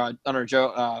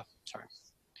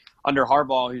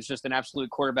Harbaugh, who's just an absolute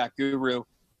quarterback guru,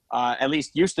 at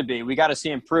least used to be. We got to see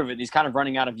him prove it. He's kind of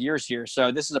running out of years here.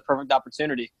 So this is a perfect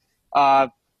opportunity.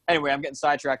 Anyway, I'm getting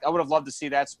sidetracked. I would have loved to see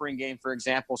that spring game, for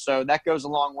example. So that goes a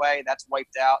long way. That's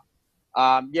wiped out.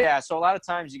 So a lot of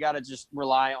times you got to just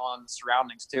rely on the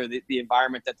surroundings too, the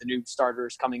environment that the new starter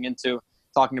is coming into,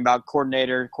 talking about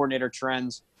coordinator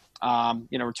trends,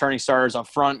 returning starters up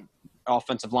front,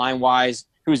 offensive line wise,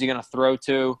 who's he going to throw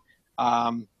to?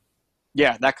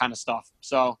 That kind of stuff.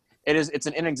 So it's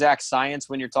an inexact science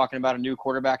when you're talking about a new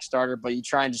quarterback starter, but you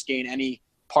try and just gain any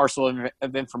parcel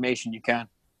of information you can.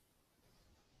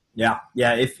 Yeah.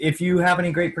 If you have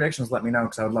any great predictions, let me know,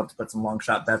 because I would love to put some long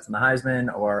shot bets on the Heisman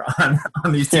or on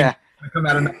these teams. Yeah. Come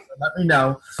out and let me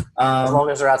know. As long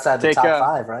as they're outside the top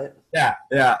 5, right?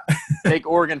 Yeah. Take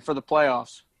Oregon for the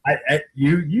playoffs.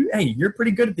 You're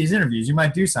pretty good at these interviews. You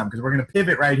might do some, because we're going to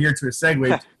pivot right here to a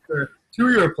segue to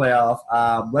your playoff.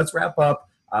 Let's wrap up.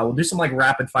 We'll do some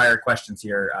rapid fire questions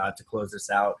here to close this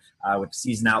out with the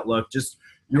season outlook. Just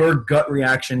your gut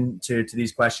reaction to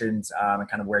these questions and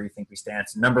kind of where you think we stand.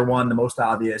 So number one, the most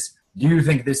obvious, do you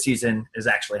think this season is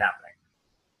actually happening?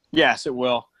 Yes, it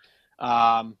will.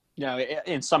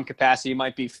 In some capacity, it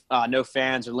might be no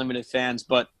fans or limited fans,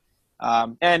 but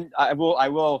and I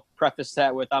will preface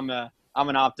that with I'm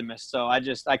an optimist, so I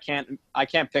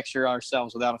can't picture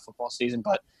ourselves without a football season,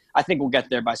 but I think we'll get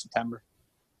there by September.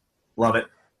 Love it.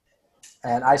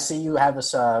 And I see you have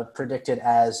us predicted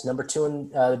as number 2 in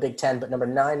the Big Ten, but number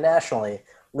 9 nationally.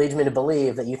 Leads me to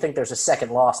believe that you think there's a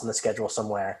second loss in the schedule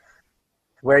somewhere.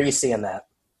 Where are you seeing that?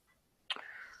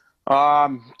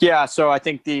 Yeah, so I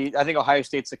think Ohio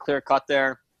State's a clear cut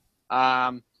there.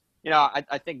 I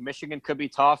think Michigan could be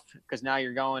tough because now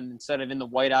you're going, instead of in the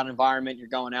whiteout environment, you're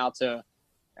going out to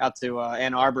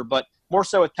Ann Arbor. But more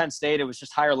so with Penn State, it was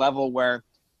just higher level where,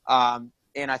 and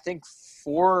I think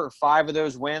 4 or 5 of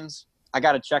those wins, I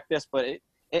got to check this, but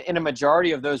in a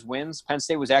majority of those wins, Penn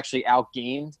State was actually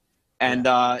outgained. And,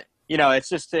 it's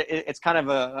just, it's kind of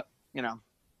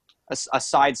a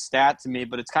side stat to me,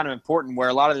 but it's kind of important where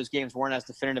a lot of those games weren't as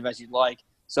definitive as you'd like.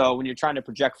 So when you're trying to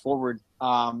project forward,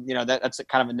 that's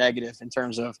kind of a negative in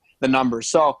terms of the numbers.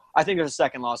 So I think there's a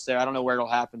second loss there. I don't know where it'll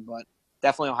happen, but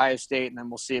definitely Ohio State, and then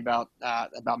we'll see about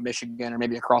Michigan or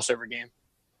maybe a crossover game.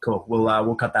 Cool.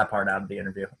 We'll cut that part out of the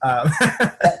interview.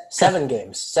 7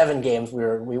 games. 7 games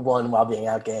we won while being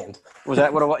outgained. Was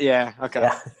that what it was? Yeah. Okay.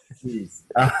 Yeah. Jeez.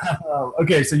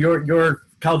 Okay, so your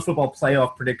college football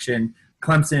playoff prediction: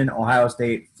 Clemson, Ohio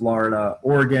State, Florida,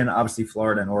 Oregon. Obviously,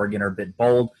 Florida and Oregon are a bit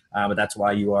bold, but that's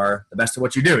why you are the best at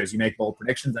what you do, is you make bold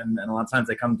predictions, and a lot of times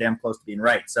they come damn close to being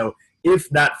right. So if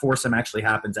that foursome actually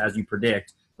happens as you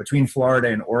predict, between Florida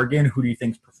and Oregon, who do you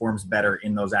think performs better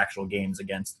in those actual games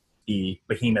against the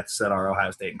behemoths that are Ohio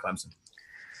State and Clemson?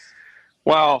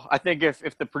 Well, I think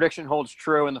if the prediction holds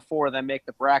true and the 4 of them make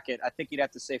the bracket, I think you'd have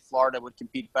to say Florida would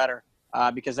compete better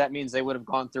because that means they would have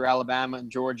gone through Alabama and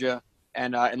Georgia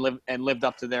and lived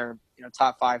up to their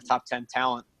top 5, top 10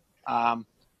 talent.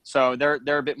 So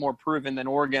they're a bit more proven than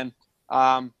Oregon.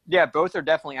 Both are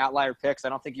definitely outlier picks. I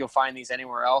don't think you'll find these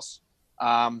anywhere else.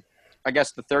 I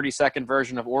guess the 30-second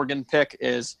version of Oregon pick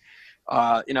is,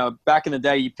 back in the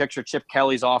day, you picture Chip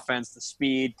Kelly's offense, the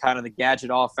speed, kind of the gadget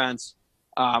offense,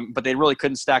 but they really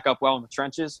couldn't stack up well in the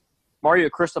trenches. Mario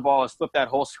Cristobal has flipped that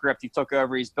whole script. He took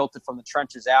over. He's built it from the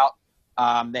trenches out.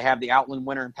 They have the Outland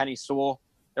winner and Penny Sewell.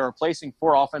 They're replacing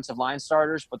 4 offensive line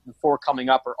starters, but the 4 coming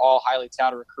up are all highly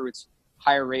touted recruits,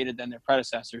 higher rated than their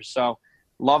predecessors. So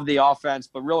love the offense,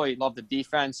 but really love the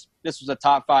defense. This was a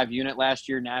top 5 unit last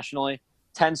year nationally.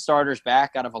 10 starters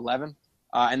back out of 11.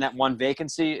 And that 1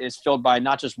 vacancy is filled by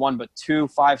not just 1, but 2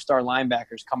 5-star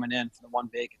linebackers coming in for the 1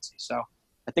 vacancy. So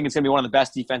I think it's going to be one of the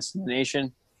best defenses in the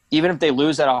nation. Even if they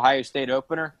lose that Ohio State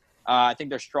opener, I think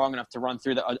they're strong enough to run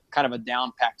through kind of a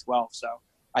down Pac-12. So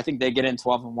I think they get in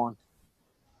 12-1.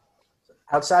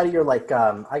 Outside of your,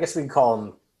 I guess we could call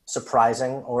them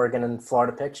surprising Oregon and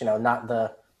Florida picks,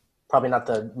 probably not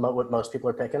what most people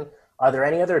are picking. Are there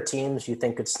any other teams you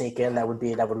think could sneak in that would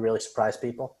really surprise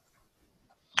people?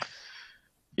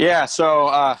 Yeah, so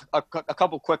a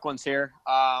couple quick ones here.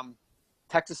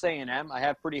 Texas A&M, I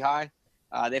have pretty high.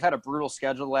 They've had a brutal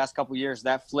schedule the last couple of years.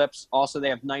 That flips. Also, they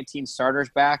have 19 starters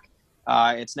back.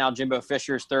 It's now Jimbo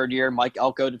Fisher's 3rd year, Mike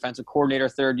Elko, defensive coordinator,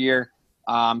 3rd year,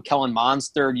 Kellen Mond's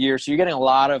 3rd year. So you're getting a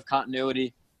lot of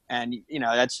continuity, and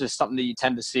that's just something that you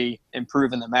tend to see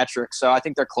improve in the metrics. So I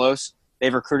think they're close.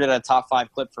 They've recruited at a top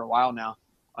 5 clip for a while now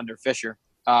under Fisher.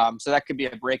 So that could be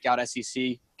a breakout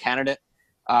SEC candidate.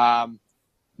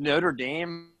 Notre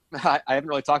Dame, I haven't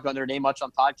really talked about Notre Dame much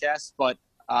on podcasts, but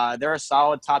they're a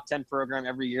solid top 10 program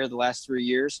every year the last 3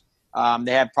 years.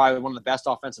 They have probably one of the best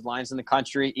offensive lines in the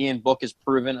country. Ian Book has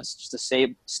proven it's just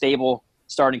a stable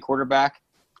starting quarterback.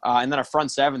 And then a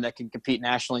front 7 that can compete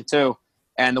nationally too.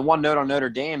 And the one note on Notre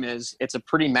Dame is it's a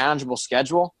pretty manageable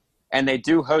schedule. And they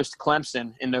do host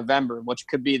Clemson in November, which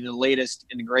could be the latest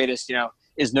and the greatest,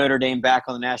 is Notre Dame back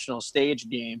on the national stage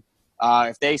game.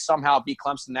 If they somehow beat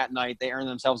Clemson that night, they earn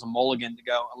themselves a mulligan to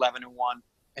go 11-1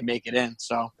 and make it in.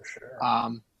 So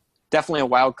definitely a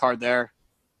wild card there.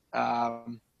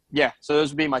 So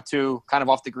those would be my 2 kind of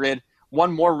off the grid.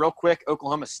 One more real quick,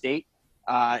 Oklahoma State.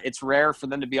 It's rare for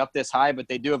them to be up this high, but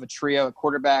they do have a trio, a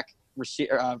quarterback,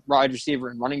 wide receiver,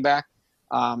 and running back.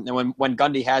 And when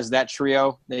Gundy has that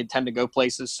trio, they tend to go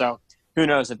places. So who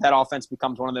knows if that offense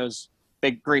becomes one of those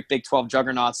great Big 12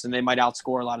 juggernauts, and they might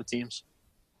outscore a lot of teams.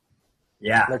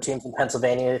 Yeah. No teams in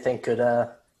Pennsylvania, I think, could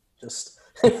just.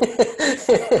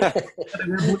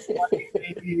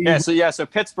 So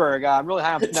Pittsburgh. I'm really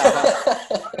high on.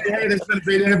 Hey, this has been a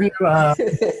great interview.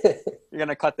 You're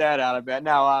gonna cut that out, I bet.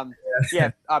 Now,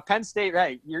 Penn State.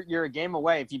 Hey, you're a game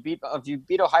away. If you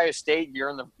beat Ohio State, you're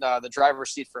in the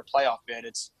driver's seat for a playoff bid.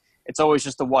 It's always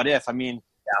just a what if. I mean,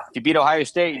 if you beat Ohio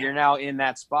State, you're now in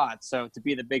that spot. So to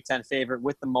be the Big Ten favorite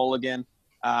with the mulligan,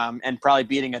 and probably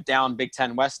beating a down Big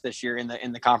Ten West this year in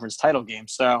the conference title game.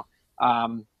 So,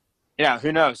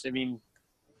 who knows? I mean,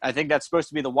 I think that's supposed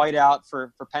to be the whiteout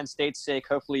for Penn State's sake.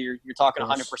 Hopefully, you're talking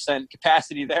 100%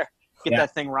 capacity there. get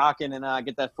that thing rocking and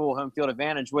get that full home field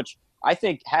advantage, which I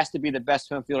think has to be the best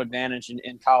home field advantage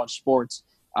in college sports.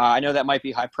 I know that might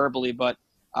be hyperbole, but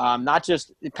not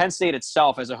just Penn State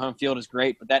itself as a home field is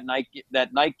great, but that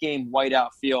night game whiteout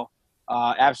feel,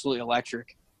 absolutely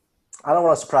electric. I don't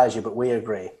want to surprise you, but we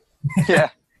agree. Yeah.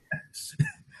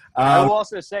 I will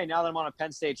also say, now that I'm on a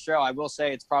Penn State show, I will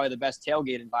say it's probably the best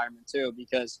tailgate environment too,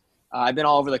 because I've been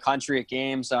all over the country at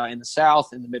games in the South,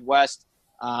 in the Midwest.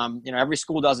 Every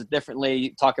school does it differently.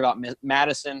 You talk about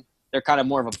Madison. They're kind of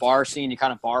more of a bar scene. You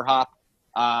kind of bar hop.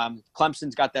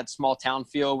 Clemson's got that small town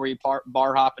feel where you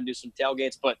bar hop and do some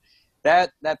tailgates. But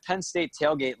that Penn State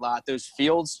tailgate lot, those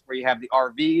fields where you have the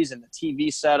RVs and the TV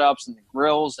setups and the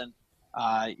grills and,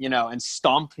 and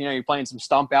stump, you're playing some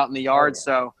stump out in the yard. Oh, yeah.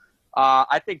 So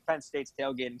I think Penn State's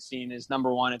tailgating scene is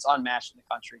number one. It's unmatched in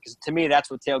the country because to me,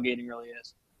 that's what tailgating really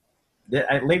is.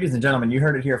 Ladies and gentlemen, you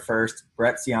heard it here first.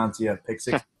 Brett Ciancia, Pick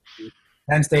Six.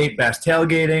 Penn State, best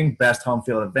tailgating, best home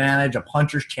field advantage, a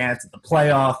puncher's chance at the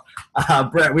playoff.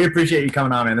 Brett, we appreciate you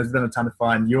coming on, man. This has been a ton of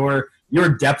fun. Your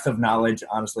depth of knowledge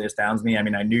honestly astounds me. I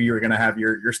mean, I knew you were going to have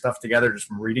your stuff together just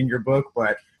from reading your book,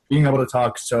 but being able to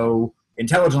talk so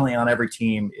intelligently on every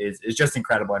team is just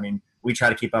incredible. I mean, we try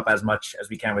to keep up as much as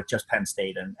we can with just Penn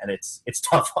State, and it's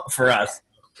tough for us.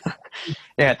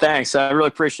 Yeah, thanks. I really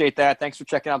appreciate that. Thanks for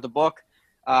checking out the book.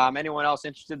 Anyone else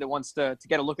interested that wants to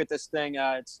get a look at this thing,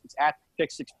 it's at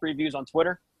Pick Six Previews on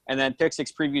Twitter, and then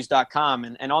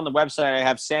pick6previews.com. And on the website, I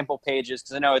have sample pages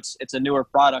because I know it's a newer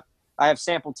product. I have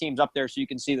sample teams up there so you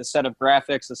can see the set of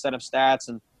graphics, the set of stats,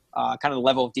 and kind of the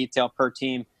level of detail per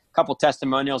team. A couple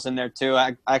testimonials in there, too.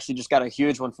 I actually just got a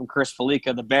huge one from Chris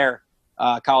Felica, the Bear.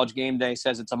 College Game Day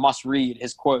says it's a must-read,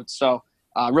 his quotes. So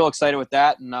real excited with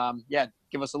that. And,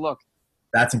 give us a look.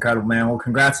 That's incredible, man. Well,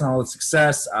 congrats on all the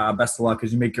success. Best of luck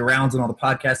as you make your rounds on all the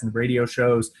podcasts and the radio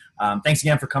shows. Thanks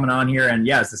again for coming on here. And,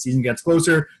 as the season gets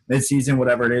closer, mid-season,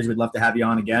 whatever it is, we'd love to have you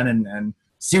on again and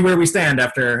see where we stand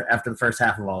after the first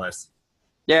half of all this.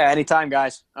 Yeah, anytime,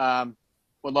 guys.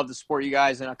 Would love to support you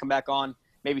guys, and I'll come back on,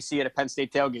 maybe see you at a Penn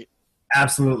State tailgate.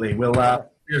 Absolutely. We'll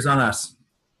cheers on us.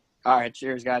 All right,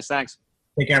 cheers, guys. Thanks.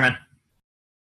 Take care, man.